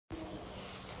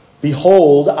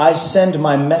Behold, I send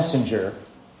my messenger,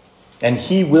 and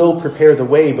he will prepare the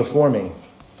way before me.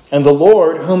 And the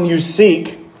Lord whom you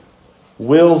seek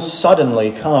will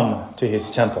suddenly come to his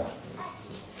temple.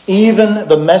 Even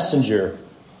the messenger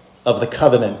of the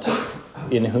covenant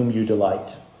in whom you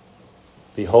delight.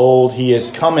 Behold, he is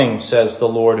coming, says the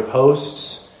Lord of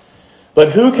hosts.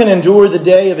 But who can endure the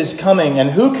day of his coming,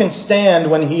 and who can stand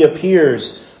when he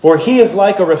appears? For he is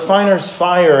like a refiner's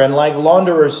fire and like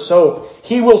launderer's soap.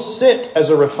 He will sit as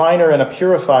a refiner and a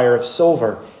purifier of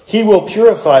silver. He will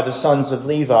purify the sons of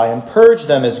Levi and purge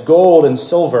them as gold and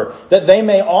silver, that they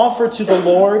may offer to the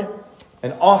Lord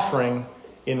an offering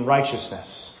in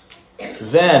righteousness.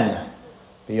 Then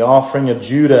the offering of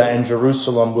Judah and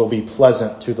Jerusalem will be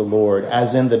pleasant to the Lord,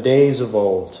 as in the days of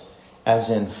old, as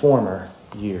in former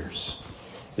years.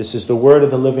 This is the word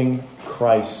of the living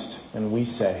Christ, and we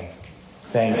say,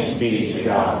 thanks be to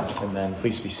God. Amen.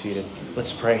 Please be seated.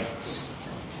 Let's pray.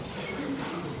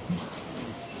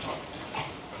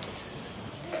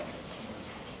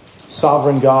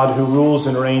 Sovereign God who rules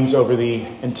and reigns over the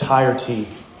entirety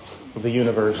of the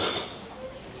universe,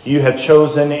 you have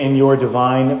chosen in your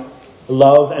divine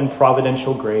love and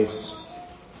providential grace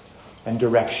and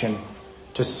direction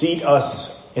to seat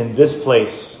us in this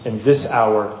place, in this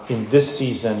hour, in this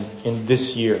season, in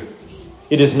this year.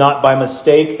 It is not by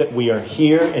mistake that we are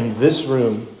here in this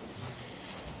room,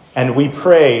 and we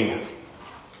pray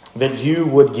that you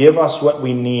would give us what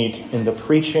we need in the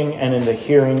preaching and in the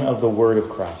hearing of the word of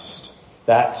Christ,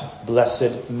 that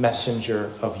blessed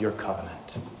messenger of your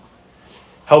covenant.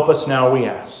 Help us now, we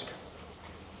ask.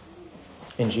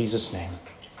 In Jesus' name,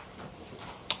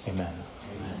 amen.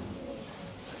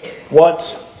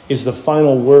 What is the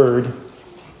final word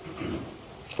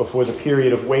before the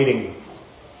period of waiting?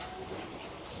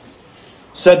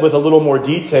 Said with a little more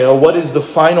detail, what is the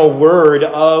final word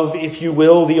of, if you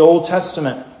will, the Old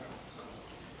Testament?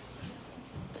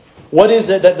 What is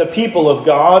it that the people of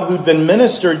God, who'd been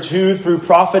ministered to through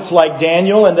prophets like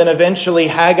Daniel and then eventually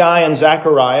Haggai and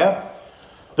Zechariah,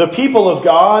 the people of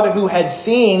God who had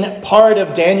seen part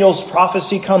of Daniel's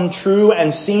prophecy come true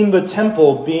and seen the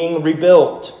temple being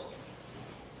rebuilt,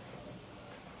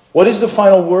 what is the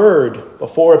final word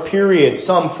before a period,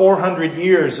 some 400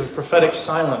 years of prophetic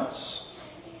silence?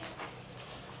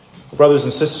 Brothers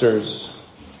and sisters,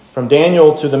 from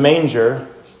Daniel to the manger,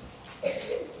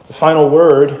 the final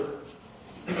word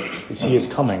is he is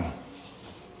coming.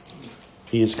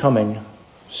 He is coming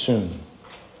soon.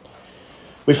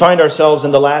 We find ourselves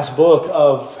in the last book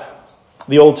of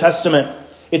the Old Testament.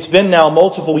 It's been now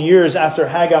multiple years after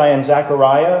Haggai and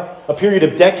Zechariah. A period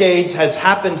of decades has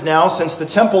happened now since the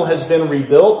temple has been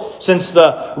rebuilt, since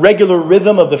the regular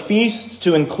rhythm of the feasts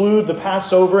to include the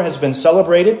Passover has been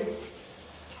celebrated.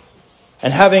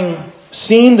 And having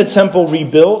seen the temple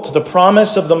rebuilt, the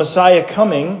promise of the Messiah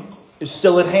coming is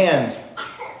still at hand.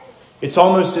 It's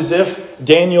almost as if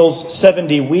Daniel's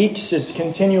 70 weeks is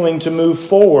continuing to move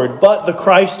forward, but the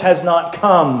Christ has not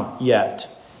come yet.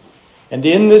 And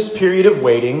in this period of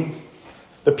waiting,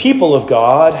 the people of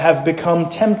God have become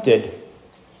tempted,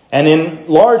 and in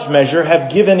large measure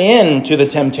have given in to the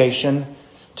temptation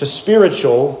to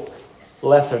spiritual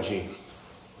lethargy,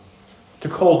 to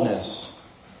coldness.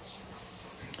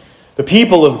 The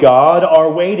people of God are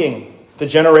waiting. The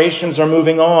generations are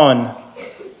moving on.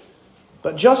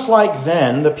 But just like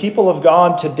then, the people of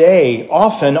God today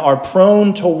often are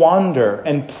prone to wander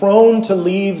and prone to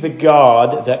leave the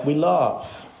God that we love.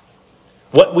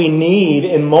 What we need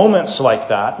in moments like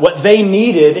that, what they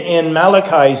needed in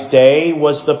Malachi's day,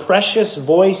 was the precious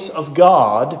voice of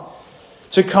God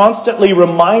to constantly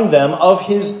remind them of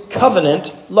his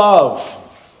covenant love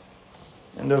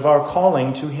and of our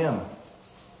calling to him.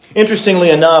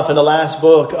 Interestingly enough, in the last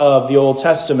book of the Old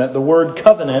Testament, the word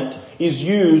covenant is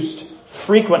used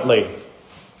frequently.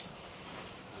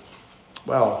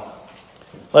 Well,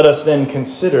 let us then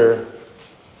consider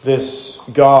this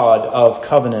God of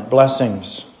covenant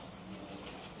blessings.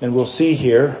 And we'll see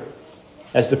here,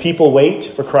 as the people wait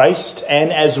for Christ,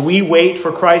 and as we wait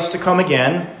for Christ to come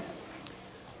again,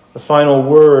 the final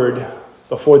word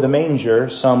before the manger,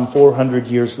 some 400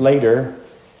 years later,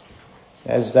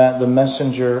 as that the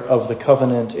messenger of the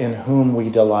covenant in whom we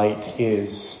delight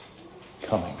is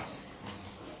coming.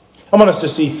 I want us to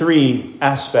see three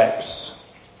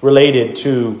aspects related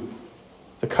to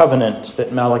the covenant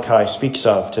that Malachi speaks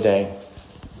of today.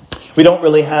 We don't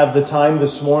really have the time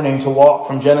this morning to walk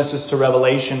from Genesis to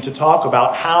Revelation to talk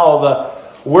about how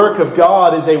the work of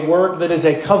God is a work that is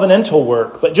a covenantal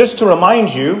work. But just to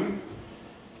remind you,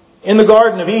 in the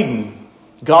Garden of Eden,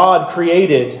 God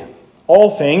created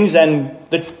all things and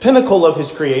the pinnacle of his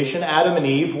creation, Adam and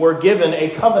Eve, were given a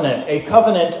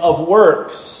covenant of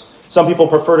works. Some people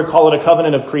prefer to call it a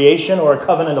covenant of creation or a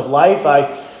covenant of life.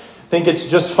 I think it's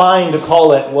just fine to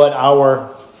call it what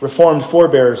our Reformed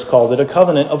forebears called it, a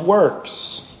covenant of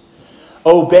works.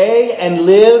 Obey and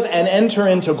live and enter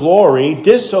into glory,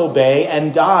 disobey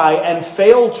and die and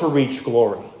fail to reach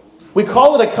glory. We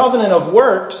call it a covenant of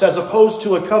works as opposed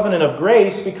to a covenant of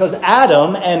grace because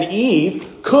Adam and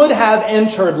Eve could have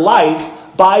entered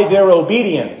life by their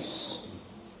obedience,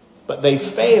 but they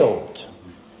failed.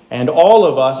 And all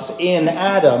of us in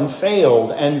Adam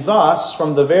failed. And thus,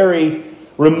 from the very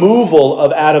removal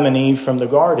of Adam and Eve from the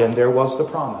garden, there was the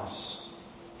promise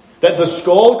that the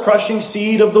skull-crushing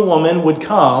seed of the woman would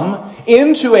come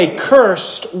into a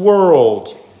cursed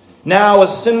world, now a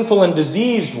sinful and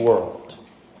diseased world.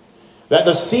 That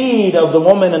the seed of the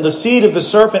woman and the seed of the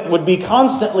serpent would be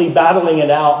constantly battling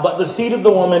it out, but the seed of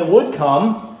the woman would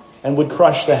come and would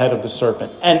crush the head of the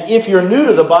serpent. And if you're new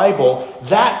to the Bible,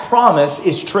 that promise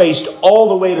is traced all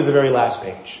the way to the very last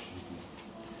page.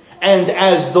 And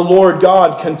as the Lord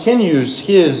God continues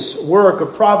his work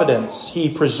of providence, he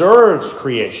preserves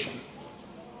creation,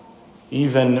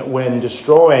 even when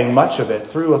destroying much of it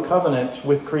through a covenant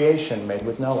with creation made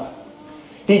with Noah.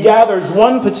 He gathers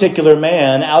one particular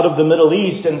man out of the Middle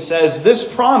East and says,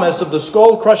 this promise of the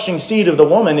skull-crushing seed of the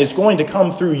woman is going to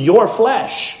come through your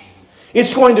flesh.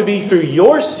 It's going to be through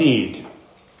your seed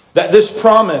that this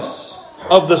promise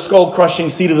of the skull-crushing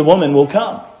seed of the woman will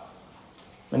come.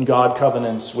 And God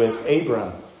covenants with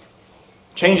Abram.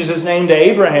 Changes his name to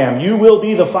Abraham. You will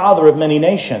be the father of many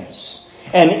nations.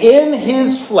 And in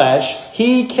his flesh,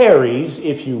 he carries,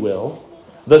 if you will,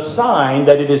 the sign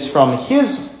that it is from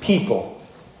his people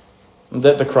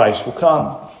that the Christ will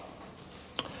come.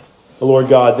 The Lord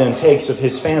God then takes of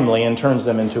his family and turns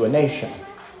them into a nation.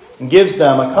 And gives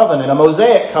them a covenant, a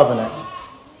Mosaic covenant,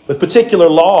 with particular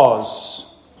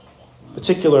laws,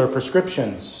 particular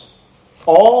prescriptions,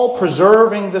 all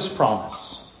preserving this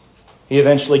promise. He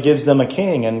eventually gives them a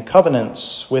king and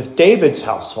covenants with David's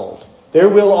household. There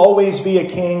will always be a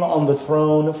king on the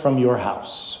throne from your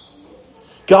house.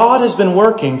 God has been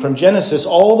working from Genesis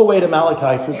all the way to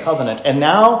Malachi through covenant. And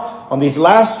now, on these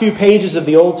last few pages of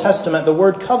the Old Testament, the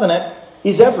word covenant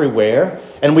is everywhere.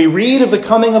 And we read of the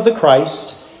coming of the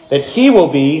Christ, that he will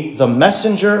be the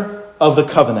messenger of the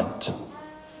covenant.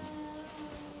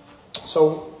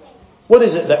 So, what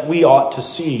is it that we ought to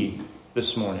see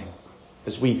this morning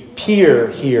as we peer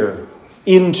here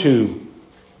into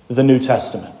the New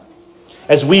Testament?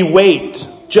 As we wait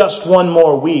just one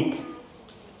more week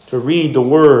to read the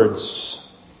words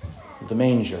of the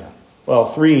manger.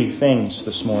 Well, 3 things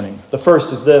this morning. The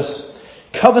first is this.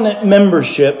 Covenant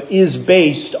membership is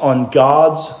based on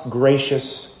God's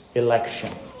gracious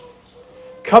election.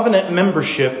 Covenant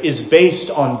membership is based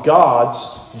on God's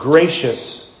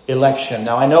gracious election.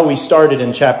 Now, I know we started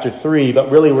in chapter 3,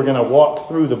 but really we're going to walk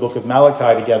through the book of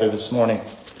Malachi together this morning.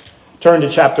 Turn to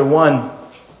chapter 1,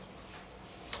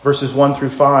 verses 1 through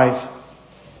 5.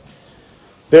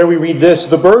 There we read this,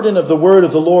 the burden of the word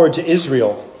of the Lord to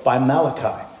Israel by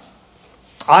Malachi.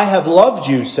 I have loved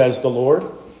you, says the Lord.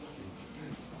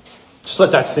 Just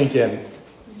let that sink in.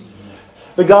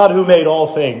 The God who made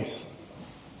all things.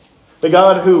 The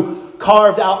God who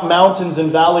carved out mountains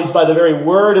and valleys by the very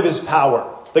word of his power.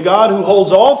 The God who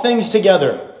holds all things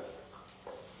together.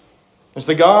 It's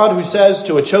the God who says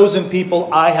to a chosen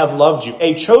people, I have loved you.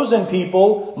 A chosen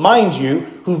people, mind you,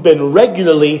 who've been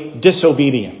regularly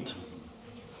disobedient.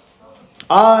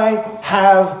 I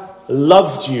have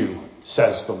loved you,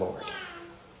 says the Lord.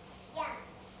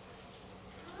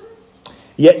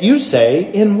 Yet you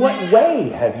say, in what way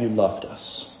have you loved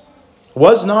us?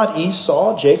 Was not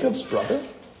Esau Jacob's brother,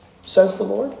 says the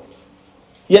Lord?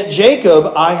 Yet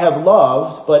Jacob I have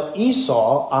loved, but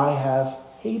Esau I have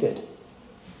hated.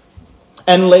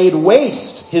 And laid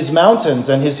waste his mountains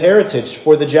and his heritage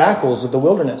for the jackals of the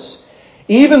wilderness.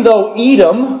 Even though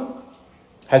Edom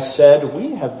has said,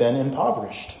 we have been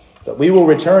impoverished, but we will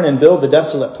return and build the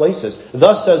desolate places.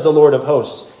 Thus says the Lord of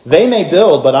hosts, they may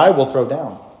build, but I will throw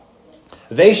down.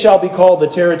 They shall be called the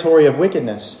territory of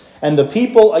wickedness, and the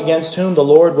people against whom the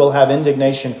Lord will have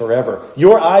indignation forever.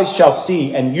 Your eyes shall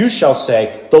see, and you shall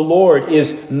say, the Lord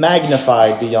is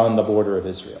magnified beyond the border of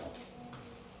Israel.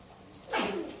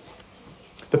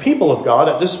 The people of God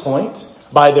at this point,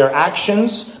 by their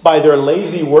actions, by their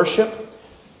lazy worship,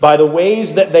 by the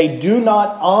ways that they do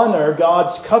not honor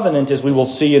God's covenant, as we will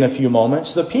see in a few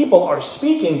moments, the people are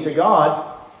speaking to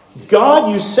God.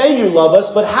 God, you say you love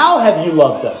us, but how have you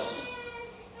loved us?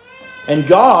 And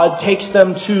God takes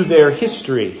them to their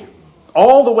history,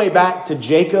 all the way back to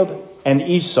Jacob and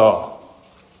Esau.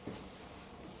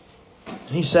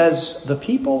 And he says, the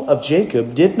people of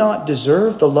Jacob did not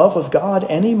deserve the love of God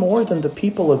any more than the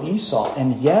people of Esau,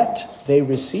 and yet they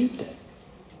received it.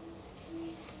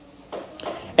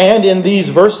 And in these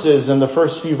verses, in the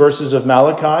first few verses of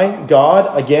Malachi,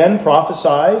 God again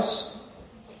prophesies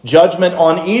judgment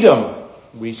on Edom.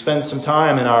 We spent some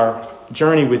time in our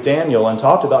journey with Daniel and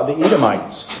talked about the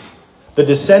Edomites, the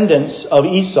descendants of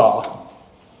Esau,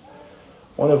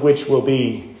 one of which will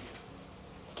be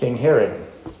King Herod.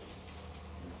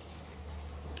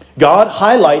 God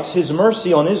highlights his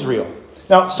mercy on Israel.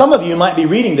 Now, some of you might be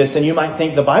reading this and you might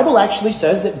think the Bible actually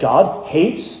says that God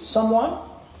hates someone.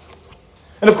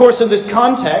 And of course, in this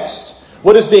context,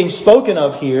 what is being spoken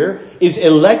of here is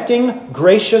electing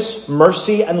gracious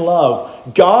mercy and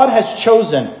love. God has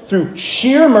chosen, through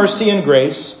sheer mercy and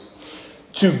grace,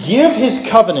 to give his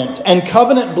covenant and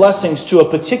covenant blessings to a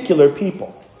particular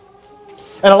people.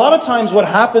 And a lot of times what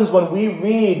happens when we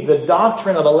read the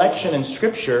doctrine of election in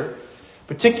Scripture,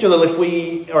 particularly if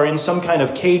we are in some kind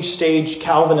of cage stage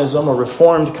Calvinism or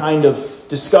Reformed kind of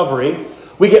discovery,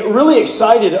 we get really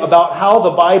excited about how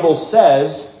the Bible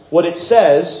says what it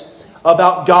says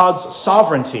about God's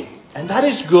sovereignty. And that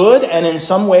is good, and in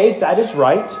some ways that is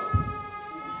right.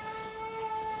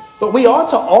 But we ought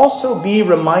to also be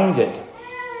reminded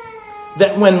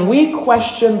that when we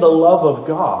question the love of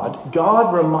God,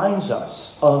 God reminds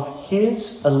us of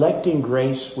his electing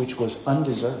grace which was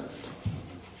undeserved.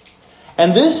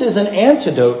 And this is an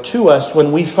antidote to us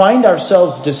when we find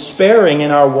ourselves despairing in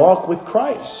our walk with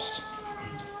Christ.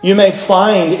 You may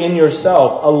find in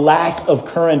yourself a lack of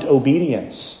current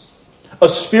obedience, a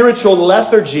spiritual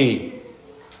lethargy,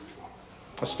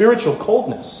 a spiritual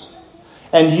coldness.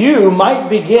 And you might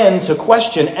begin to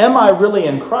question, am I really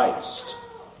in Christ?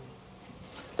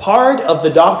 Part of the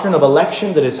doctrine of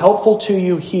election that is helpful to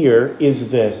you here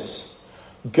is this.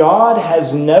 God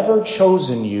has never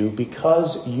chosen you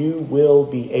because you will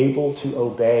be able to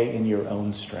obey in your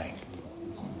own strength.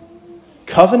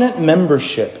 Covenant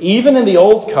membership, even in the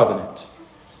Old Covenant,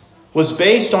 was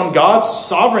based on God's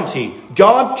sovereignty.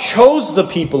 God chose the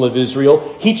people of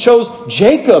Israel. He chose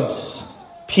Jacob's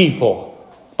people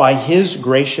by his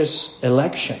gracious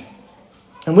election.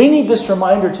 And we need this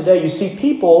reminder today. You see,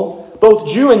 people, both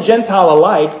Jew and Gentile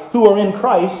alike, who are in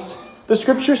Christ, the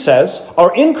Scripture says,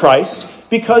 are in Christ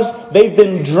because they've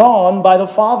been drawn by the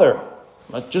Father.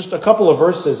 Just a couple of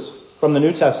verses from the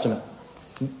New Testament.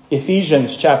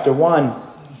 Ephesians chapter 1.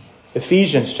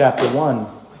 Ephesians chapter 1.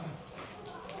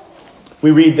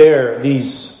 We read there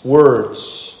these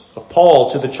words of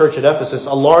Paul to the church at Ephesus,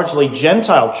 a largely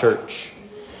Gentile church.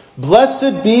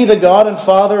 Blessed be the God and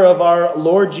Father of our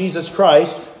Lord Jesus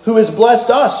Christ, who has blessed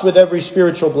us with every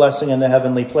spiritual blessing in the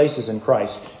heavenly places in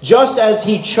Christ, just as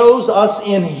he chose us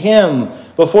in him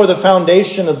before the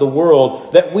foundation of the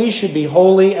world, that we should be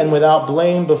holy and without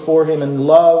blame before him in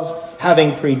love,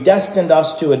 having predestined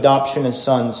us to adoption as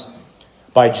sons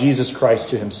by Jesus Christ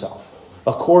to himself,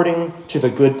 according to the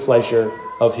good pleasure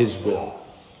of his will,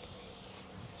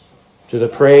 to the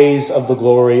praise of the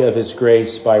glory of his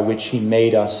grace by which he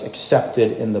made us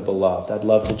accepted in the beloved. I'd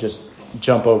love to just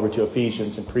jump over to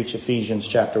Ephesians and preach Ephesians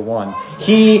chapter 1.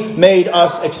 He made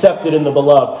us accepted in the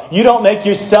beloved. You don't make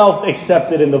yourself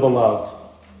accepted in the beloved.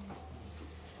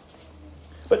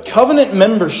 But covenant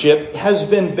membership has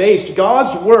been based,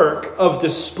 God's work of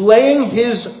displaying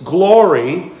his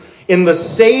glory in the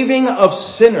saving of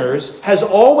sinners has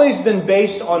always been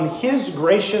based on his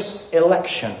gracious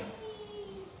election.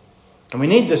 And we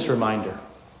need this reminder.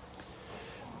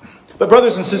 But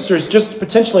brothers and sisters, just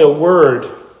potentially a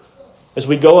word as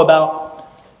we go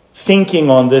about thinking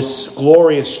on this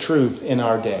glorious truth in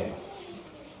our day.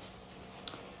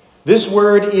 This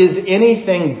word is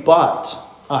anything but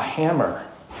a hammer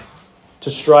to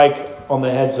strike on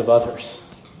the heads of others.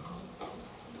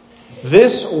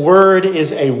 This word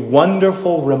is a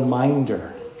wonderful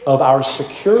reminder of our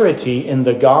security in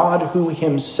the God who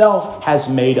himself has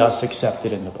made us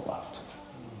accepted in the beloved.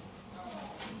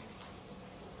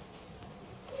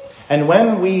 And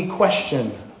when we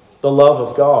question the love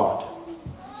of God,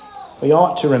 we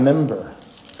ought to remember,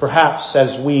 perhaps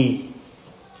as we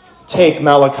take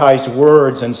Malachi's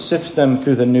words and sift them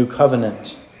through the new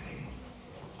covenant,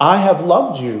 I have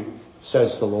loved you,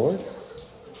 says the Lord.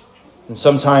 And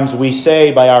sometimes we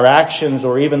say by our actions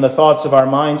or even the thoughts of our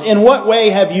minds, in what way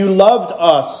have you loved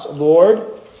us,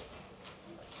 Lord?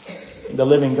 The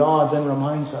living God then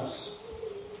reminds us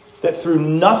that through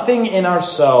nothing in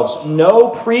ourselves, no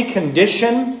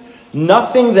precondition,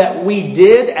 nothing that we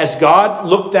did as God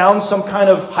looked down some kind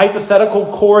of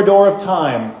hypothetical corridor of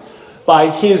time, by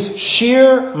His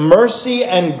sheer mercy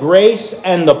and grace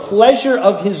and the pleasure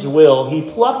of His will, He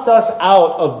plucked us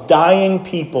out of dying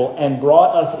people and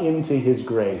brought us into His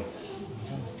grace.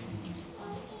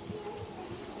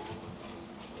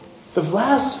 The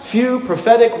last few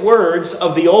prophetic words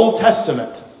of the Old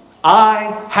Testament.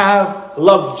 I have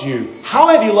loved you. How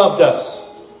have you loved us?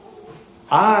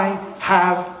 I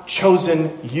have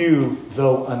chosen you,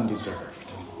 though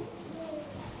undeserved.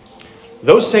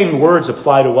 Those same words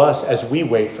apply to us as we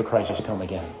wait for Christ to come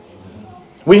again.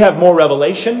 We have more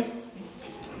revelation.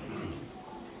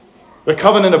 The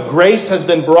covenant of grace has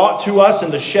been brought to us in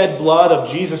the shed blood of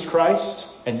Jesus Christ,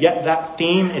 and yet that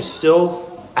theme is still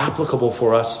applicable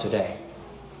for us today.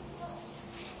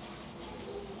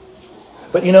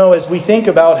 But as we think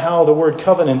about how the word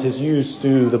covenant is used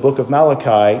through the book of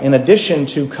Malachi, in addition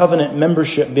to covenant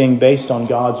membership being based on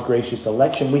God's gracious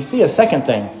election, we see a second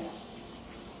thing.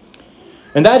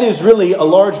 And that is really a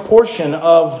large portion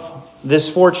of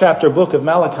this 4-chapter book of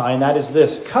Malachi, and that is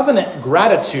this. Covenant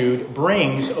gratitude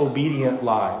brings obedient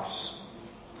lives.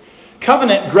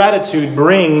 Covenant gratitude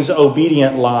brings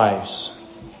obedient lives.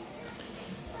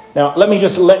 Now, let me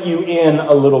just let you in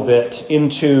a little bit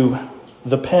into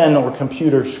the pen or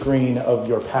computer screen of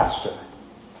your pastor.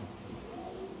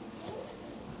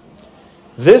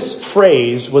 This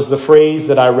phrase was the phrase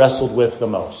that I wrestled with the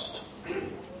most.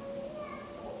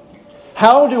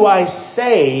 How do I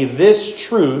say this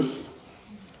truth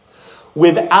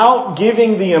without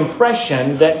giving the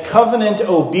impression that covenant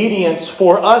obedience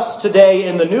for us today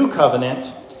in the new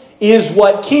covenant is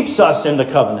what keeps us in the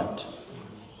covenant?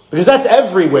 Because that's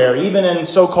everywhere, even in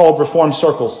so-called Reformed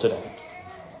circles today.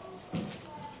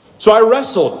 So I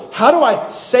wrestled. How do I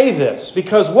say this?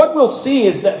 Because what we'll see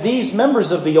is that these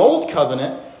members of the Old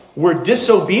Covenant were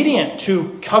disobedient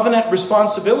to covenant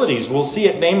responsibilities. We'll see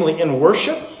it namely in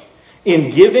worship,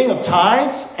 in giving of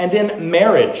tithes, and in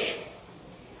marriage.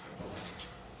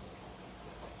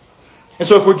 And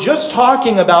so if we're just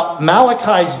talking about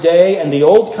Malachi's day and the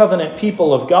Old Covenant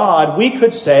people of God, we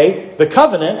could say the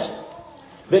covenant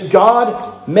that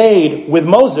God made with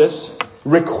Moses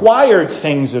required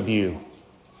things of you.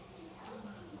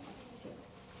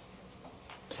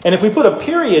 And if we put a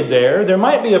period there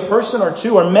might be a person or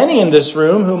two or many in this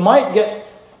room who might get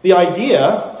the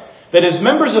idea that as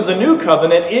members of the new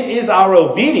covenant, it is our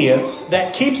obedience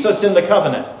that keeps us in the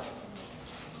covenant.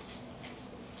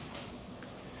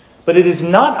 But it is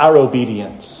not our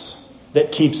obedience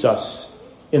that keeps us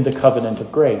in the covenant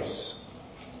of grace.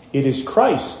 It is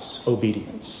Christ's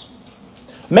obedience.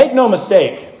 Make no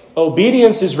mistake,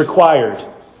 obedience is required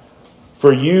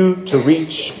for you to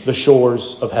reach the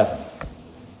shores of heaven.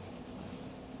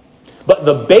 But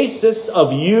the basis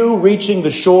of you reaching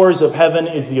the shores of heaven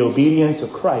is the obedience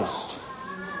of Christ.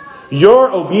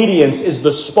 Your obedience is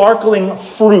the sparkling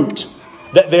fruit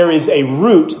that there is a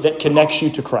root that connects you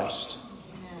to Christ.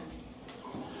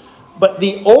 But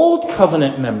the Old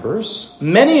Covenant members,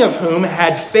 many of whom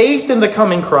had faith in the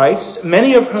coming Christ,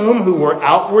 many of whom who were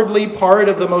outwardly part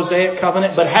of the Mosaic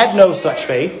covenant but had no such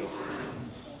faith,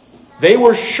 they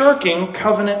were shirking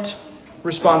covenant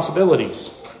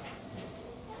responsibilities.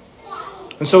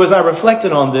 And so as I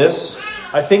reflected on this,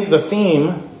 I think the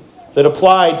theme that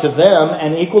applied to them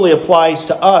and equally applies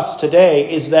to us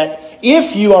today is that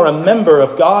if you are a member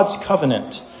of God's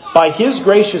covenant by His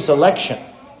gracious election,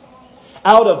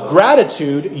 out of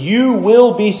gratitude, you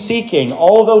will be seeking,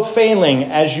 although failing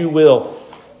as you will,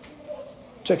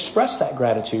 to express that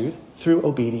gratitude through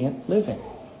obedient living.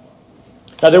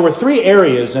 Now, there were 3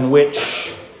 areas in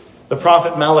which the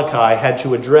prophet Malachi had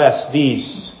to address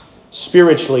these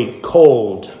spiritually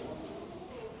cold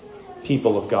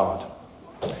people of God.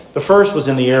 The first was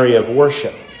in the area of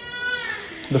worship.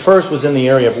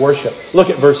 Look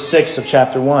at verse 6 of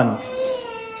chapter 1.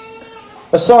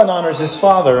 A son honors his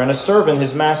father, and a servant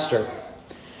his master.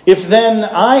 If then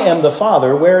I am the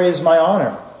father, where is my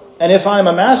honor? And if I am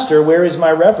a master, where is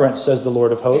my reverence, says the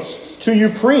Lord of hosts, to you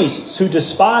priests who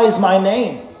despise my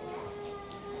name?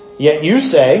 Yet you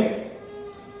say,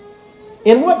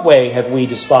 in what way have we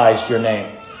despised your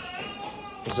name?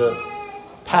 There's a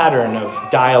pattern of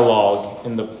dialogue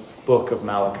in the book of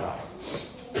Malachi.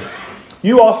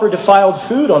 You offer defiled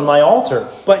food on my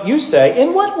altar, but you say,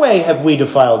 in what way have we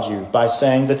defiled you? By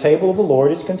saying the table of the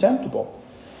Lord is contemptible.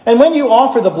 And when you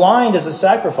offer the blind as a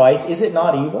sacrifice, is it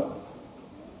not evil?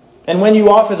 And when you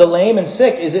offer the lame and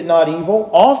sick, is it not evil?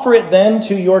 Offer it then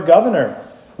to your governor.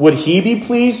 Would he be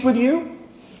pleased with you?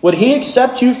 Would he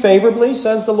accept you favorably,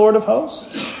 says the Lord of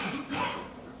hosts?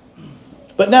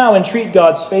 But now entreat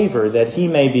God's favor that he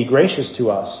may be gracious to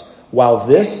us. While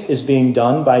this is being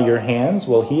done by your hands,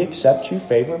 will he accept you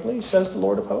favorably, says the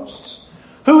Lord of hosts?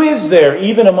 Who is there,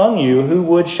 even among you, who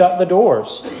would shut the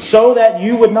doors, so that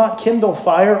you would not kindle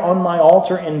fire on my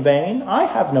altar in vain? I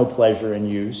have no pleasure in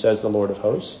you, says the Lord of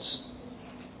hosts.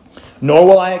 Nor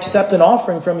will I accept an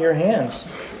offering from your hands.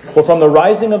 For from the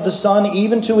rising of the sun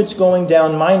even to its going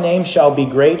down, my name shall be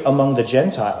great among the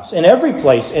Gentiles. In every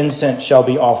place incense shall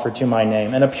be offered to my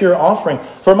name, and a pure offering.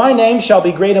 For my name shall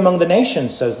be great among the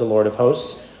nations, says the Lord of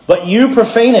hosts. But you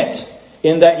profane it,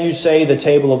 in that you say the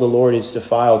table of the Lord is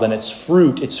defiled, and its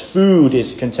fruit, its food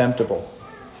is contemptible.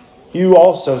 You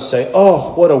also say,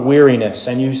 oh, what a weariness,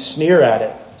 and you sneer at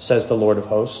it, says the Lord of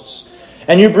hosts.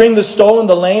 And you bring the stolen,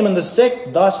 the lame, and the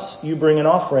sick, thus you bring an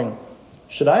offering.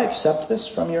 Should I accept this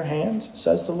from your hand,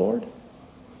 says the Lord?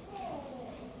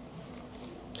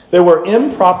 There were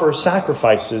improper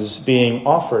sacrifices being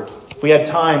offered. If we had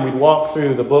time, we'd walk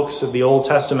through the books of the Old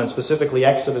Testament, specifically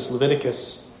Exodus,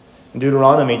 Leviticus, and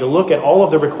Deuteronomy, to look at all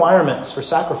of the requirements for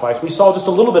sacrifice. We saw just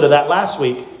a little bit of that last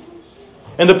week.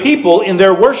 And the people in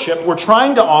their worship were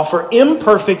trying to offer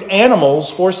imperfect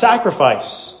animals for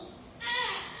sacrifice.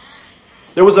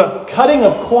 There was a cutting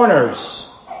of corners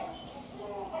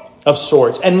of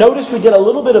sorts. And notice we get a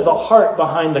little bit of the heart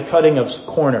behind the cutting of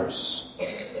corners.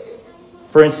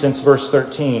 For instance, verse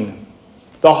 13.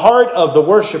 The heart of the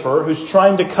worshiper who's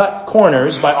trying to cut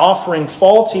corners by offering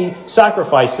faulty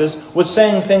sacrifices was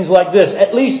saying things like this,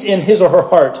 at least in his or her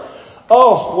heart.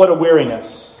 Oh, what a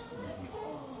weariness.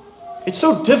 It's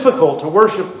so difficult to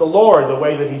worship the Lord the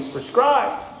way that He's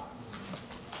prescribed.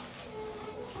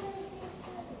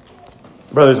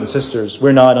 Brothers and sisters,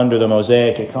 we're not under the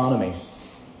Mosaic economy.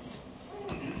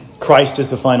 Christ is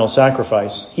the final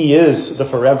sacrifice. He is the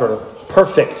forever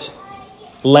perfect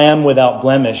Lamb without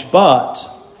blemish. But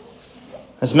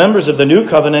as members of the New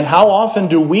Covenant, how often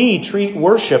do we treat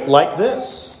worship like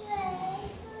this?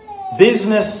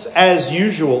 Business as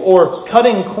usual, or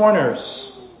cutting corners.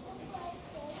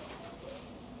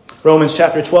 Romans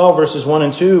chapter 12, verses 1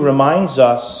 and 2 reminds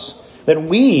us that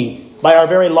we, by our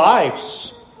very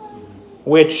lives,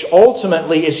 which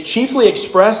ultimately is chiefly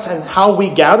expressed in how we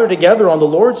gather together on the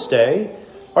Lord's Day,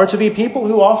 are to be people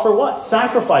who offer what?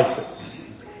 Sacrifices.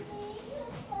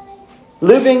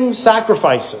 Living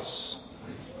sacrifices.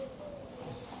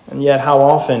 And yet how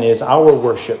often is our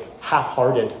worship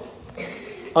half-hearted,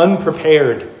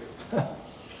 unprepared?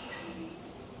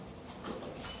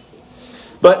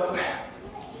 But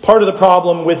part of the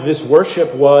problem with this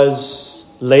worship was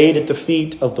laid at the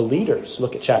feet of the leaders.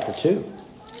 Look at chapter 2.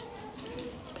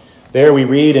 There we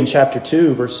read in chapter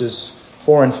 2, verses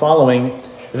 4 and following,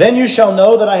 Then you shall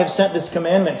know that I have sent this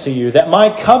commandment to you, that my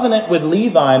covenant with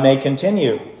Levi may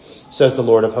continue, says the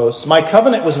Lord of hosts. My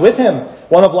covenant was with him,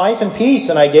 one of life and peace,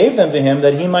 and I gave them to him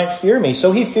that he might fear me.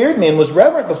 So he feared me and was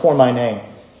reverent before my name.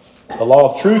 The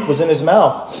law of truth was in his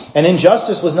mouth, and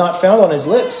injustice was not found on his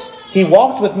lips. He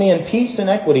walked with me in peace and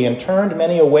equity and turned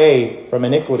many away from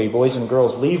iniquity. Boys and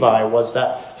girls, Levi was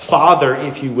that father,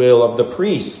 if you will, of the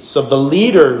priests, of the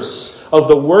leaders of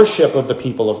the worship of the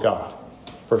people of God.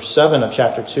 Verse 7 of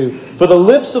chapter 2. For the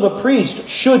lips of a priest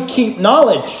should keep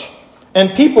knowledge,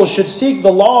 and people should seek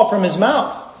the law from his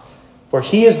mouth. For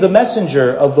he is the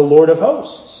messenger of the Lord of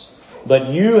hosts. But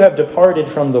you have departed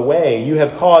from the way. You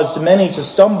have caused many to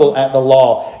stumble at the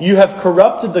law. You have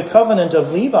corrupted the covenant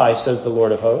of Levi, says the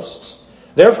Lord of hosts.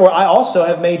 Therefore I also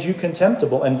have made you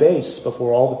contemptible and base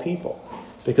before all the people,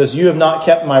 because you have not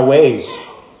kept my ways,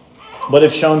 but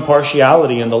have shown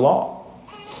partiality in the law.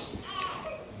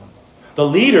 The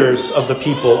leaders of the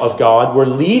people of God were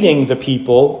leading the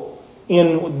people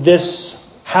in this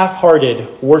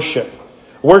half-hearted worship.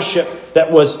 Worship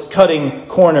that was cutting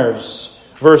corners.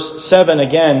 Verse 7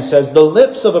 again says, The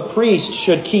lips of a priest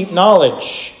should keep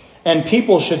knowledge, and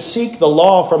people should seek the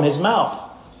law from his mouth.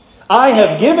 I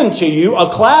have given to you a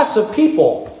class of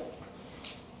people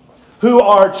who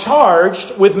are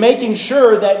charged with making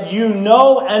sure that you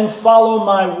know and follow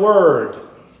my word,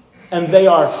 and they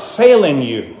are failing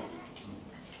you.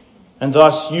 And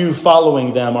thus you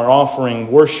following them are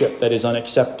offering worship that is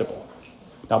unacceptable.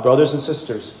 Now, brothers and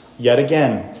sisters, yet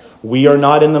again, we are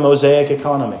not in the Mosaic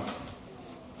economy.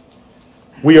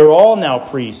 We are all now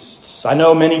priests. I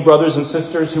know many brothers and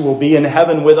sisters who will be in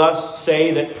heaven with us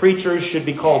say that preachers should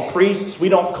be called priests. We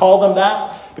don't call them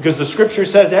that because the Scripture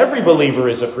says every believer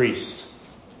is a priest.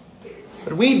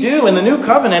 But we do in the New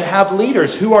Covenant have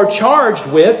leaders who are charged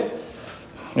with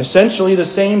essentially the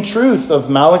same truth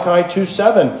of Malachi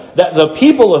 2:7, that the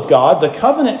people of God, the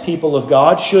covenant people of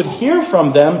God, should hear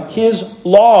from them His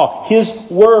law, His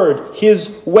word,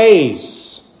 His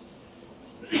ways.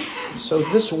 So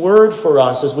this word for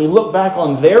us, as we look back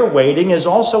on their waiting, is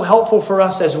also helpful for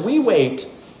us as we wait.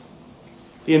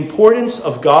 The importance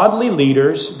of godly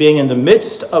leaders being in the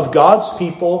midst of God's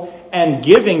people and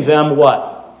giving them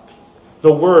what?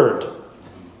 The Word.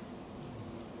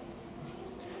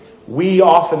 We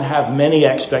often have many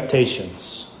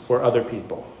expectations for other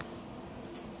people.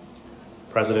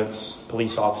 Presidents,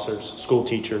 police officers, school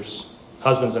teachers,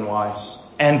 husbands and wives,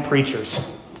 and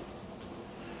preachers.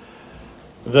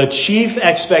 The chief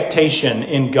expectation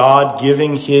in God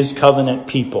giving His covenant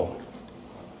people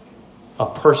a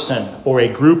person or a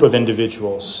group of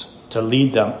individuals to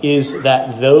lead them is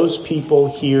that those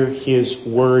people hear His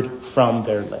word from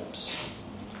their lips.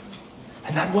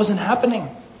 And that wasn't happening.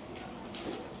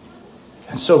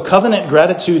 And so covenant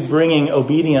gratitude bringing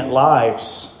obedient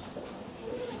lives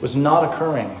was not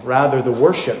occurring. Rather, the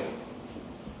worship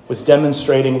was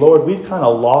demonstrating, Lord, we've kind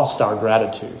of lost our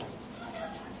gratitude.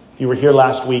 If you were here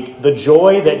last week, the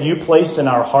joy that you placed in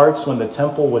our hearts when the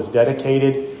temple was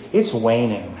dedicated, it's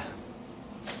waning.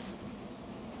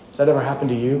 Has that ever happened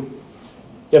to you?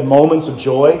 You have moments of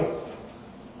joy?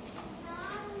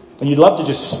 And you'd love to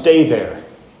just stay there,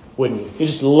 wouldn't you? You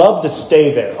just love to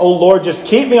stay there. Oh, Lord, just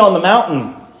keep me on the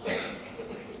mountain.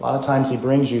 A lot of times He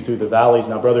brings you through the valleys.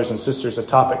 Now, brothers and sisters, a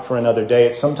topic for another day.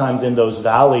 It's sometimes in those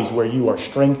valleys where you are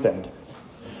strengthened.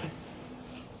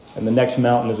 And the next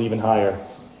mountain is even higher.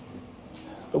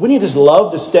 But wouldn't you just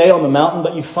love to stay on the mountain,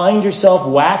 but you find yourself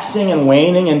waxing and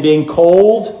waning and being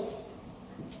cold?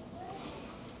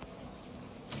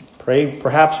 Pray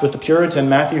perhaps with the Puritan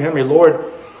Matthew Henry, Lord,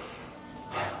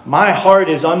 my heart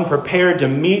is unprepared to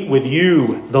meet with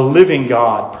you, the living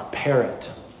God. Prepare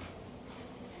it.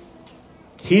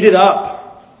 Heat it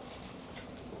up,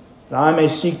 that I may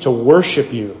seek to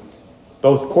worship you,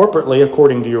 both corporately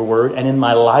according to your word and in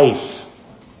my life.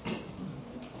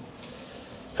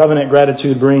 Covenant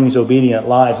gratitude brings obedient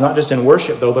lives, not just in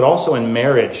worship though, but also in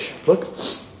marriage. Look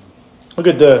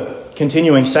at the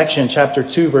continuing section, chapter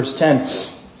 2, verse 10.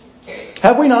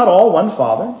 Have we not all one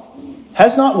Father?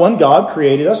 Has not one God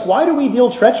created us? Why do we deal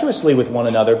treacherously with one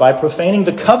another by profaning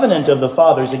the covenant of the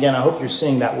fathers? Again, I hope you're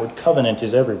seeing that word covenant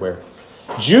is everywhere.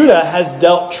 Judah has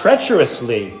dealt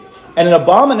treacherously, and an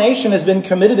abomination has been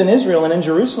committed in Israel and in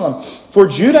Jerusalem. For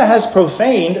Judah has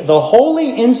profaned the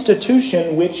holy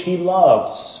institution which he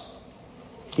loves.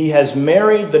 He has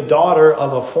married the daughter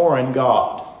of a foreign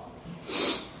god.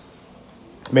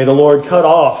 May the Lord cut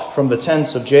off from the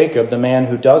tents of Jacob the man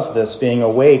who does this, being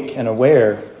awake and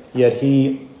aware, yet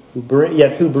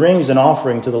who brings an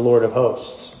offering to the Lord of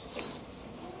hosts.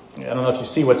 I don't know if you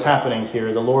see what's happening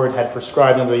here. The Lord had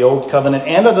prescribed under the Old Covenant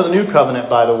and under the New Covenant,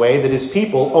 by the way, that His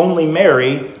people only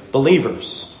marry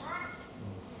believers.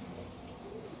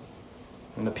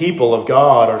 And the people of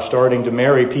God are starting to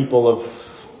marry people of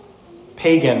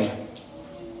pagan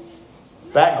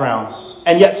backgrounds,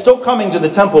 and yet still coming to the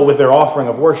temple with their offering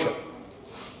of worship.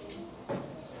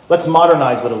 Let's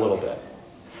modernize it a little bit.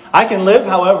 I can live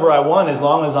however I want as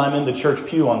long as I'm in the church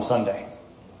pew on Sunday.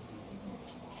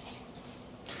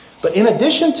 But in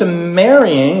addition to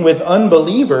marrying with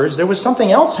unbelievers, there was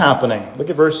something else happening. Look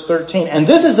at verse 13. And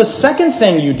this is the second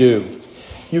thing you do.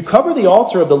 You cover the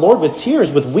altar of the Lord with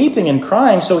tears, with weeping and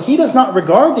crying, so He does not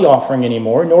regard the offering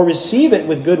anymore, nor receive it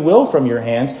with goodwill from your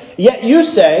hands. Yet you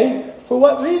say, for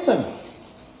what reason?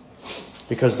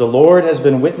 Because the Lord has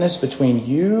been witness between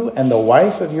you and the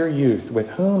wife of your youth, with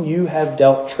whom you have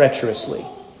dealt treacherously.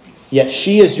 Yet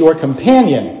she is your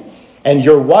companion and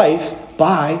your wife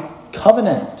by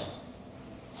covenant.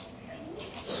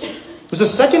 There's a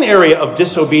second area of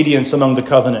disobedience among the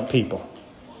covenant people.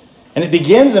 And it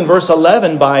begins in verse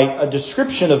 11 by a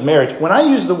description of marriage. When I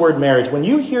use the word marriage, when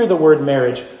you hear the word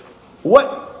marriage,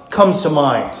 what comes to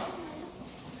mind?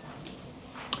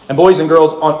 And boys and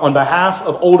girls, on behalf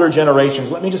of older generations,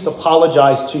 let me just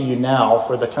apologize to you now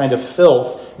for the kind of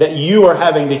filth that you are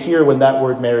having to hear when that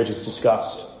word marriage is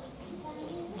discussed.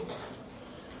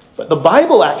 But the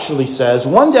Bible actually says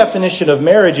one definition of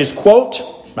marriage is, quote,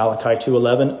 Malachi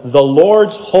 2:11, the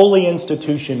Lord's holy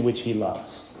institution which He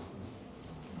loves.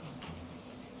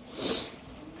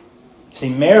 See,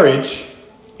 marriage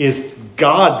is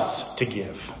God's to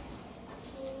give.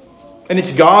 And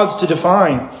it's God's to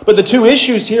define. But the two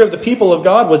issues here of the people of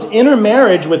God was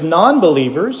intermarriage with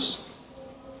non-believers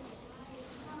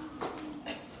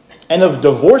and of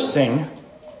divorcing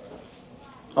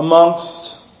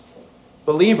amongst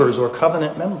believers or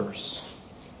covenant members.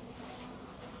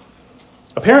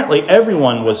 Apparently,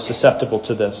 everyone was susceptible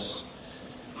to this.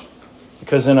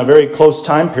 Because in a very close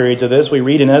time period to this, we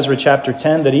read in Ezra chapter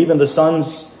 10 that even the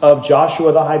sons of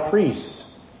Joshua the high priest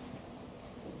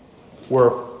were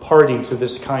party to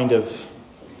this kind of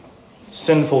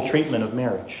sinful treatment of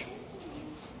marriage.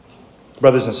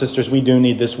 Brothers and sisters, we do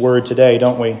need this word today,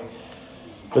 don't we?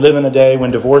 We live in a day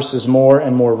when divorce is more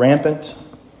and more rampant.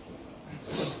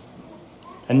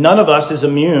 And none of us is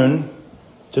immune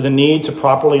to the need to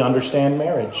properly understand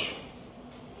marriage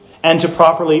and to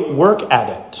properly work at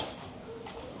it,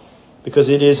 because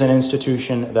it is an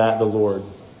institution that the Lord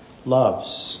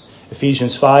loves.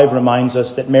 Ephesians 5 reminds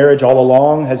us that marriage all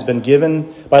along has been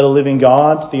given by the living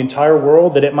God to the entire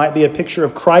world, that it might be a picture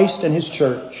of Christ and his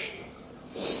church.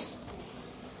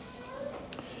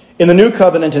 In the New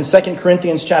Covenant, in 2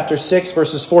 Corinthians chapter 6,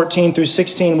 verses 14 through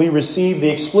 16, we receive the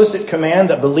explicit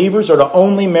command that believers are to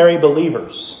only marry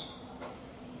believers.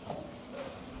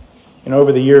 And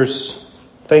over the years,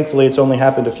 thankfully it's only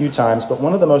happened a few times, but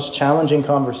one of the most challenging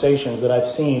conversations that I've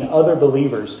seen other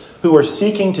believers who are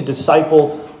seeking to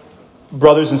disciple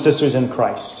brothers and sisters in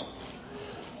Christ.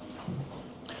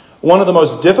 One of the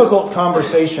most difficult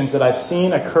conversations that I've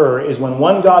seen occur is when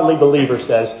one godly believer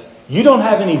says, "You don't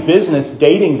have any business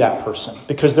dating that person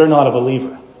because they're not a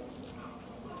believer."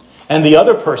 And the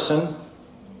other person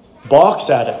balks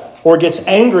at it or gets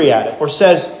angry at it or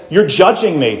says, "You're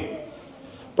judging me."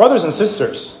 Brothers and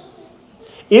sisters,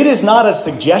 it is not a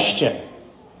suggestion.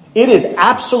 It is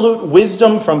absolute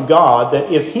wisdom from God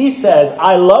that if he says,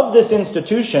 "I love this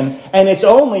institution and it's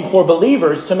only for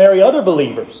believers to marry other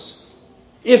believers,"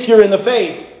 if you're in the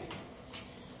faith,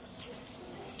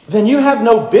 then you have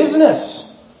no business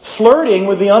flirting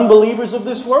with the unbelievers of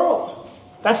this world.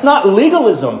 That's not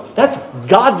legalism. That's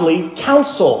godly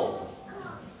counsel.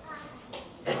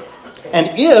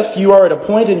 And if you are at a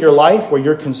point in your life where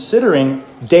you're considering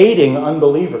dating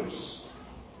unbelievers,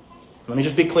 let me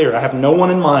just be clear. I have no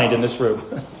one in mind in this room.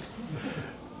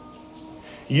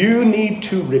 You need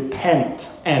to repent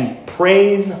and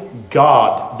praise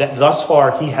God that thus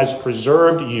far he has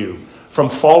preserved you from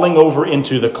falling over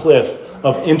into the cliff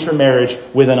of intermarriage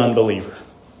with an unbeliever.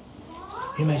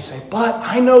 You may say, "But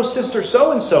I know Sister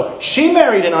so-and-so. She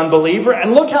married an unbeliever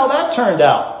and look how that turned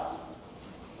out."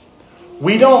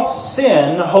 We don't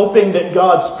sin hoping that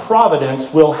God's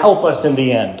providence will help us in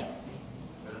the end.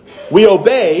 We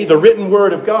obey the written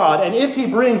word of God, and if he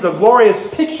brings a glorious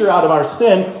picture out of our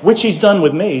sin, which he's done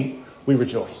with me, we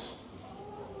rejoice.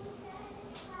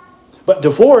 But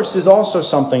divorce is also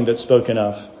something that's spoken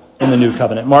of in the New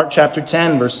Covenant. Mark chapter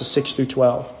 10, verses 6 through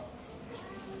 12.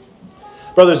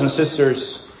 Brothers and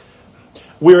sisters,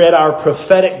 we're at our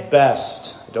prophetic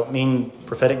best. I don't mean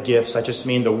prophetic gifts. I just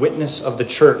mean the witness of the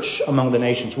church among the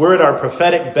nations. We're at our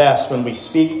prophetic best when we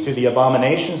speak to the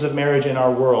abominations of marriage in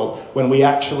our world, when we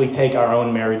actually take our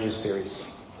own marriages seriously.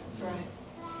 That's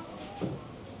right.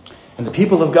 And the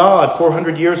people of God,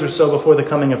 400 years or so before the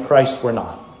coming of Christ, were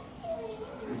not.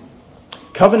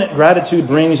 Covenant gratitude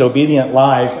brings obedient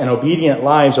lives, and obedient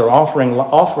lives are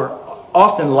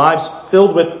often lives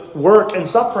filled with work and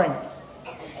suffering.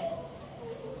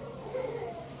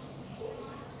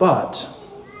 But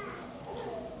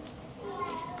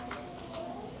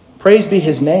praise be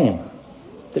his name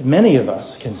that many of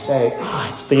us can say,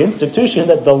 it's the institution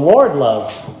that the Lord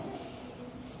loves.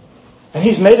 And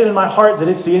he's made it in my heart that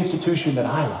it's the institution that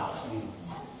I love.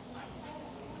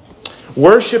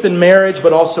 Worship in marriage,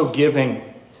 but also giving.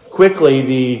 Quickly,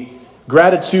 the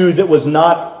gratitude that was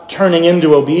not turning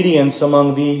into obedience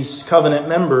among these covenant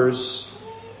members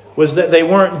was that they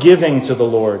weren't giving to the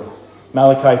Lord.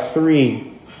 Malachi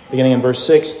 3, beginning in verse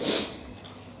 6.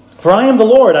 "For I am the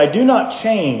Lord, I do not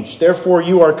change. Therefore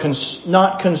you are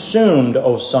not consumed,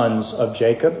 O sons of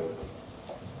Jacob."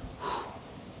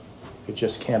 Could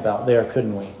just camp out there,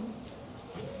 couldn't we?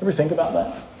 Ever think about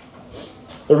that?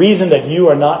 The reason that you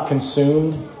are not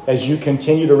consumed as you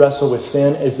continue to wrestle with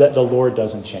sin is that the Lord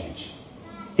doesn't change.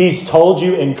 He's told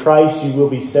you in Christ you will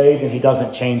be saved, and he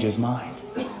doesn't change his mind.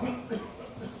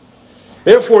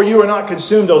 "Therefore you are not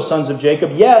consumed, O sons of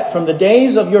Jacob. Yet from the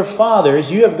days of your fathers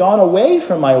you have gone away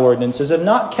from my ordinances and have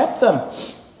not kept them.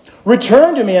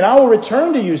 Return to me, and I will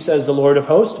return to you, says the Lord of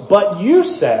hosts. But you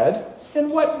said, in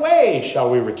what way shall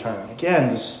we return?" Again,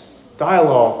 this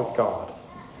dialogue with God.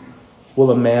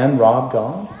 "Will a man rob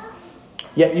God?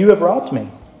 Yet you have robbed me.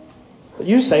 But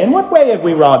you say, in what way have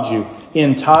we robbed you?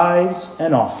 In tithes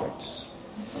and offerings.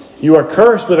 You are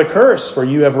cursed with a curse, for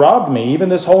you have robbed me, even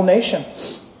this whole nation.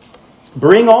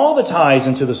 Bring all the tithes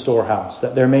into the storehouse,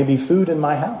 that there may be food in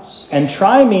my house. And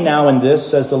try me now in this,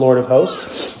 says the Lord of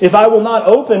hosts, if I will not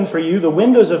open for you the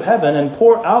windows of heaven and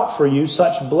pour out for you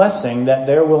such blessing that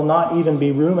there will not even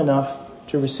be room enough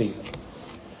to receive it."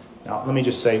 Now, let me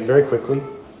just say very quickly,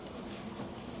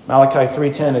 Malachi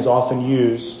 3:10 is often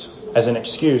used as an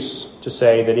excuse to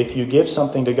say that if you give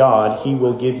something to God, he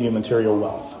will give you material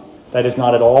wealth. That is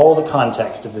not at all the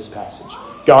context of this passage.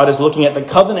 God is looking at the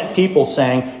covenant people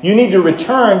saying, you need to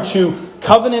return to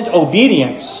covenant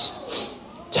obedience.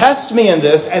 Test me in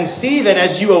this and see that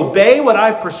as you obey what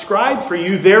I've prescribed for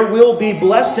you, there will be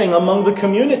blessing among the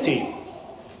community.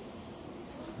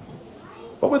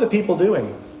 What were the people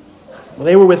doing? Well,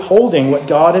 they were withholding what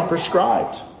God had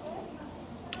prescribed.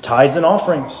 Tithes and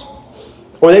offerings.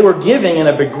 Or they were giving in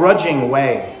a begrudging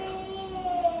way.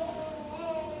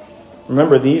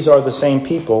 Remember, these are the same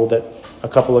people that a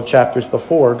couple of chapters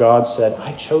before God said,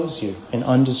 I chose you in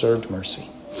undeserved mercy.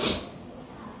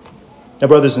 Now,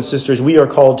 brothers and sisters, we are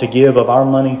called to give of our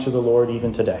money to the Lord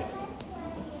even today.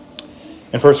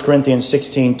 In 1 Corinthians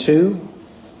 16:2,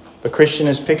 the Christian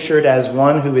is pictured as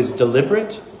one who is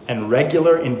deliberate and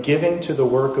regular in giving to the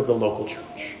work of the local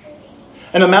church.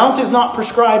 An amount is not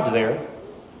prescribed there,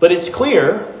 but it's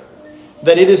clear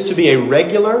that it is to be a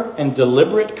regular and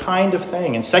deliberate kind of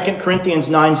thing. In 2 Corinthians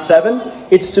 9:7,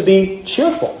 it's to be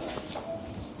cheerful.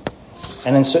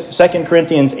 And in 2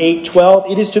 Corinthians 8:12,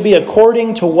 it is to be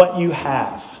according to what you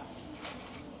have.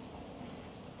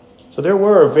 So there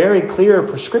were very clear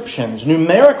prescriptions,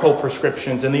 numerical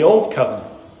prescriptions in the Old Covenant.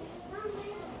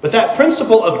 But that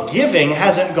principle of giving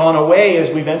hasn't gone away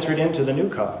as we've entered into the New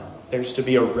Covenant. There's to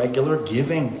be a regular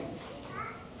giving.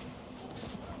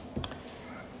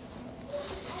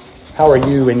 How are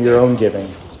you in your own giving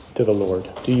to the Lord?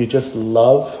 Do you just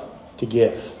love to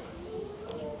give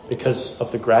because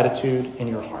of the gratitude in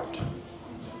your heart?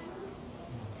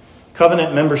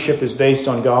 Covenant membership is based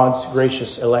on God's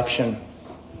gracious election.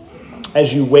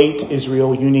 As you wait,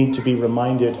 Israel, you need to be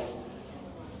reminded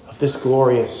of this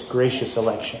glorious, gracious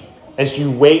election. As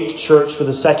you wait, church, for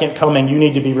the second coming, you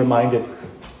need to be reminded.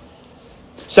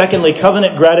 Secondly,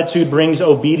 covenant gratitude brings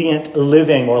obedient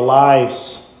living or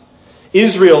lives.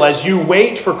 Israel, as you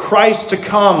wait for Christ to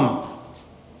come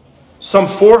some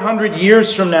 400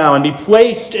 years from now and be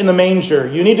placed in the manger,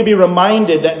 you need to be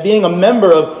reminded that being a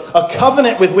member of a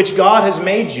covenant with which God has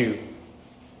made you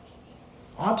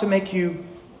ought to make you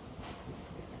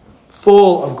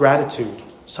full of gratitude,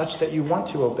 such that you want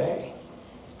to obey.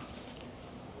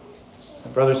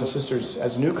 And brothers and sisters,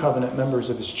 as new covenant members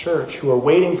of His church who are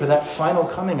waiting for that final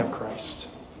coming of Christ,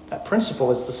 that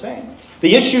principle is the same.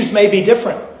 The issues may be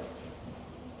different.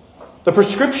 The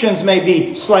prescriptions may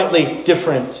be slightly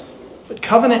different. But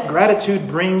covenant gratitude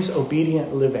brings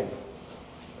obedient living.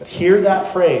 But hear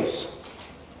that phrase.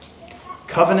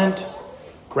 Covenant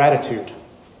gratitude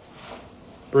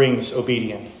brings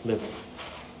obedient living.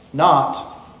 Not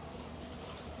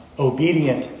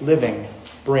obedient living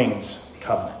brings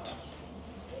covenant.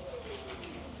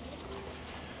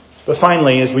 But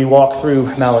finally, as we walk through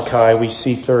Malachi, we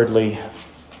see thirdly,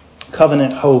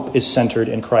 covenant hope is centered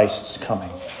in Christ's coming.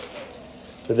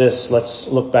 For this, let's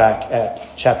look back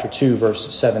at chapter 2,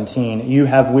 verse 17. You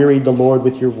have wearied the Lord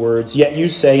with your words, yet you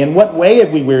say, in what way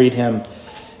have we wearied him?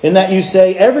 In that you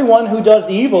say, everyone who does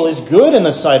evil is good in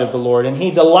the sight of the Lord, and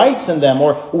he delights in them.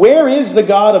 Or, where is the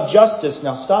God of justice?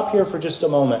 Now stop here for just a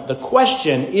moment. The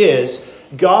question is,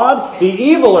 God, the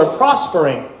evil are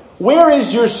prospering. Where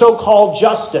is your so-called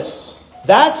justice?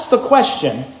 That's the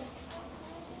question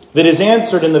that is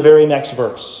answered in the very next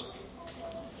verse.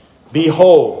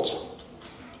 Behold,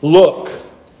 look,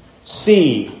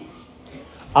 see,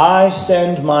 I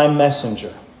send my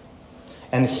messenger,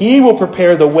 and he will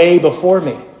prepare the way before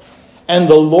me. And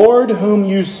the Lord whom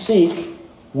you seek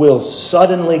will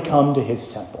suddenly come to his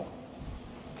temple.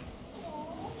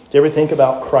 Do you ever think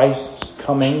about Christ's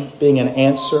coming being an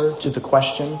answer to the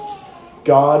question,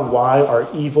 God, why are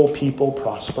evil people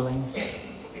prospering?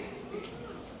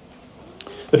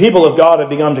 The people of God have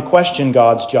begun to question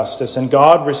God's justice, and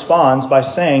God responds by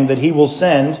saying that he will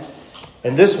send,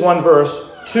 in this one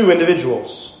verse, two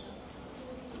individuals.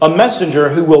 A messenger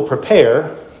who will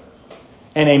prepare,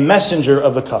 and a messenger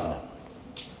of the covenant,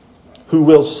 who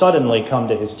will suddenly come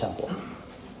to his temple.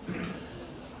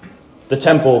 The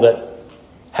temple that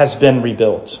has been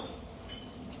rebuilt.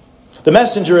 The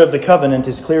messenger of the covenant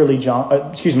is clearly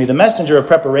the messenger of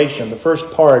preparation, the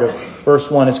first part of verse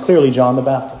 1 is clearly John the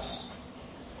Baptist.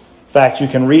 In fact, you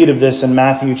can read of this in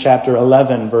Matthew chapter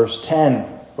 11, verse 10,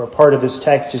 where part of this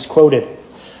text is quoted.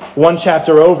 One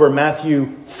chapter over,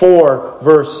 Matthew 4,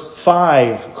 verse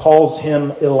 5, calls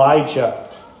him Elijah.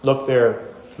 Look there,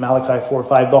 Malachi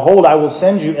 4:5. Behold, I will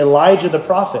send you Elijah the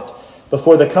prophet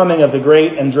before the coming of the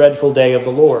great and dreadful day of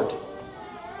the Lord.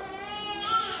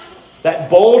 That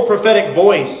bold prophetic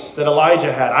voice that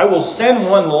Elijah had, I will send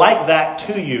one like that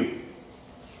to you.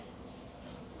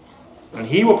 And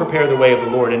he will prepare the way of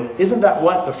the Lord. And isn't that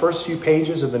what the first few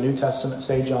pages of the New Testament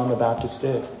say John the Baptist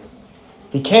did?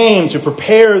 He came to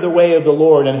prepare the way of the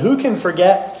Lord. And who can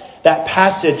forget that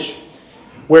passage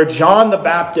where John the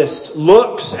Baptist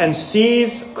looks and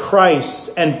sees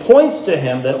Christ and points to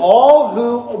him that all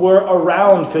who were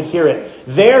around could hear it.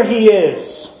 There he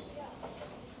is,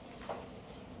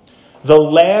 the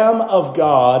Lamb of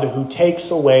God who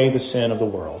takes away the sin of the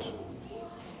world.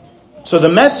 So the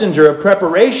messenger of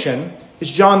preparation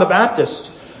is John the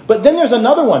Baptist. But then there's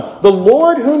another one. The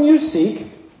Lord whom you seek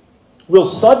will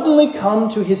suddenly come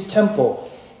to his temple,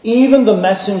 even the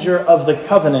messenger of the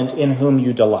covenant in whom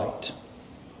you delight.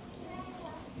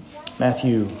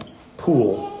 Matthew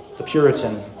Poole, the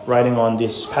Puritan, writing on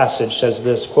this passage, says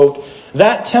this, quote,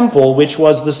 "That temple, which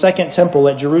was the second temple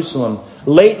at Jerusalem,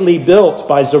 lately built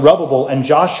by Zerubbabel and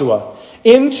Joshua,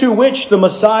 into which the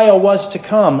Messiah was to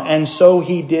come, and so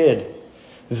he did.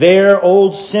 There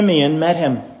old Simeon met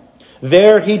him.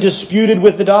 There he disputed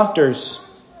with the doctors.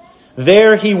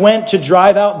 There he went to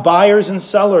drive out buyers and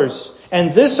sellers,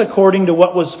 and this according to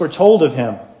what was foretold of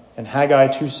him in Haggai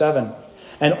 2:7.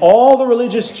 And all the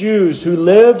religious Jews who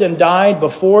lived and died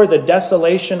before the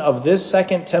desolation of this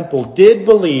second temple did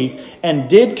believe and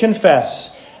did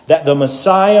confess that the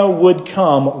Messiah would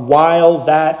come while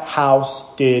that house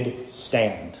did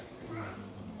stand."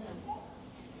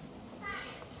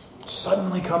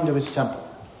 Suddenly come to his temple.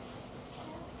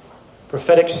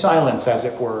 Prophetic silence, as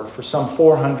it were, for some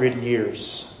 400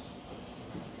 years.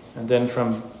 And then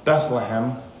from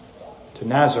Bethlehem to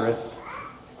Nazareth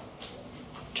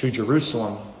to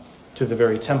Jerusalem to the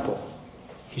very temple,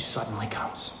 he suddenly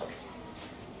comes.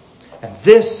 And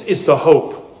this is the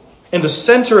hope. In the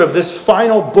center of this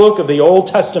final book of the Old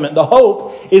Testament, the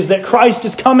hope is that Christ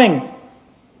is coming.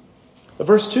 But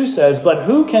verse 2 says, "But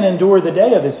who can endure the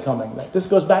day of his coming?" This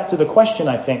goes back to the question,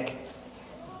 I think,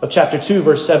 of chapter 2,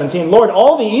 verse 17. "Lord,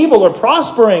 all the evil are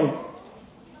prospering.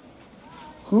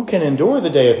 Who can endure the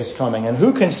day of his coming? And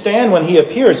who can stand when he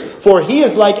appears? For he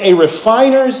is like a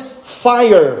refiner's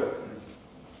fire."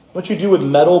 What you do with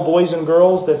metal, boys and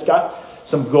girls, that's got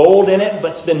some gold in it,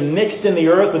 but it's been mixed in the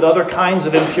earth with other kinds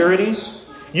of impurities?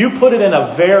 You put it in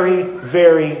a very,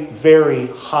 very, very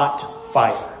hot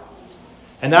fire.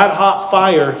 And that hot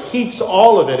fire heats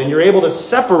all of it, and you're able to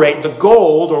separate the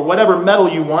gold or whatever metal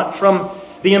you want from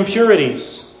the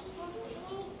impurities.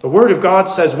 The Word of God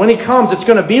says when he comes, it's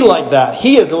going to be like that.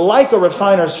 He is like a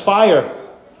refiner's fire,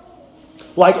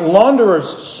 like launderer's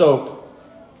soap.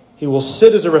 He will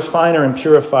sit as a refiner and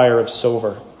purifier of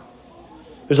silver.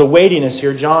 There's a weightiness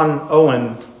here. John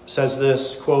Owen says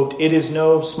this, quote, "It is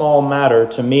no small matter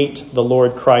to meet the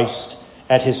Lord Christ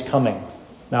at his coming."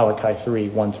 Malachi 3,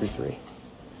 1-3.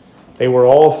 They were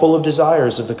all full of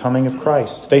desires of the coming of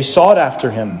Christ. They sought after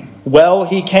him. Well,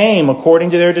 he came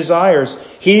according to their desires.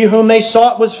 He whom they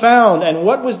sought was found. And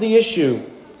what was the issue?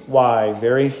 Why,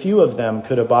 very few of them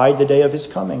could abide the day of his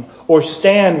coming or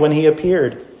stand when he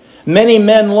appeared. Many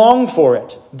men long for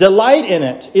it, delight in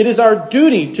it. It is our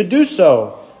duty to do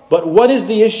so. But what is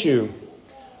the issue?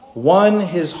 One,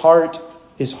 his heart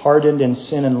is hardened in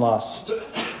sin and lust.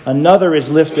 Another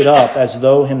is lifted up as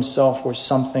though himself were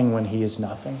something when he is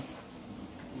nothing.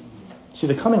 See,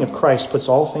 the coming of Christ puts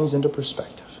all things into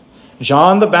perspective.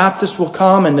 John the Baptist will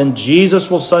come, and then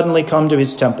Jesus will suddenly come to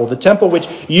his temple, the temple which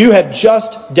you have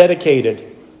just dedicated.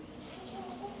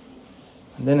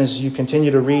 And then as you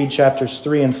continue to read chapters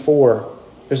 3 and 4,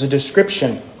 there's a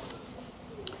description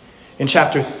in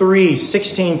chapter 3,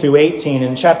 16 through 18,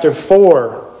 and chapter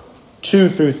 4, 2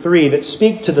 through 3, that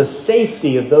speak to the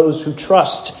safety of those who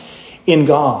trust in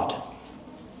God.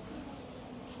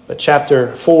 But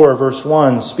chapter 4, verse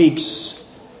 1 speaks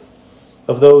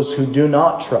of those who do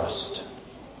not trust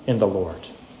in the Lord.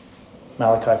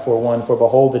 Malachi 4:1, "For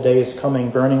behold, the day is coming,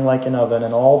 burning like an oven,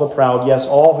 and all the proud, yes,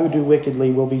 all who do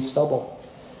wickedly, will be stubble.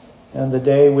 And the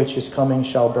day which is coming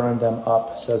shall burn them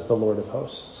up, says the Lord of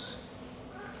hosts."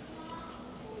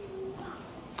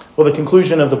 Well, the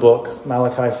conclusion of the book,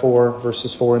 Malachi 4,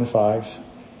 verses 4 and 5,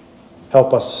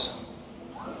 help us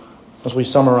as we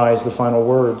summarize the final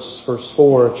words. Verse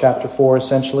 4 of chapter 4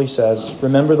 essentially says,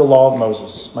 "Remember the law of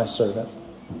Moses, my servant."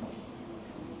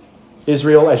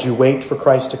 Israel, as you wait for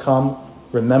Christ to come,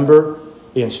 remember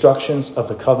the instructions of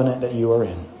the covenant that you are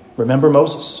in. Remember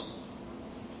Moses.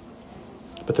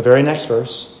 But the very next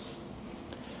verse,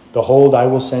 "Behold, I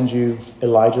will send you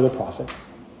Elijah the prophet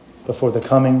before the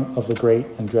coming of the great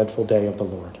and dreadful day of the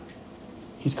Lord."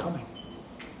 He's coming.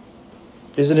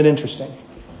 Isn't it interesting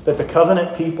that the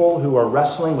covenant people who are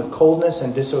wrestling with coldness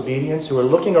and disobedience, who are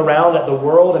looking around at the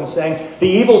world and saying, the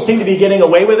evil seem to be getting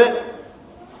away with it,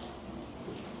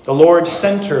 the Lord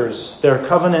centers their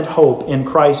covenant hope in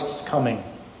Christ's coming.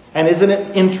 And isn't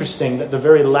it interesting that the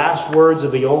very last words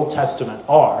of the Old Testament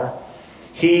are,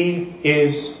 "He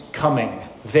is coming.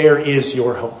 There is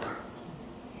your hope."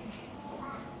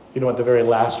 You know what the very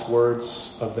last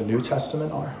words of the New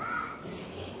Testament are?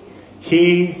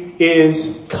 He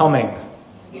is coming.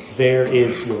 There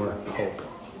is your hope.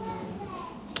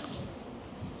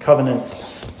 Covenant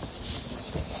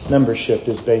membership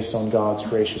is based on God's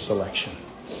gracious election.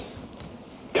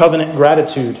 Covenant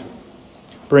gratitude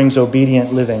brings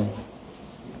obedient living.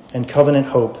 And covenant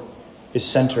hope is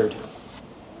centered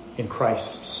in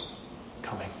Christ's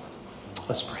coming.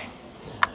 Let's pray.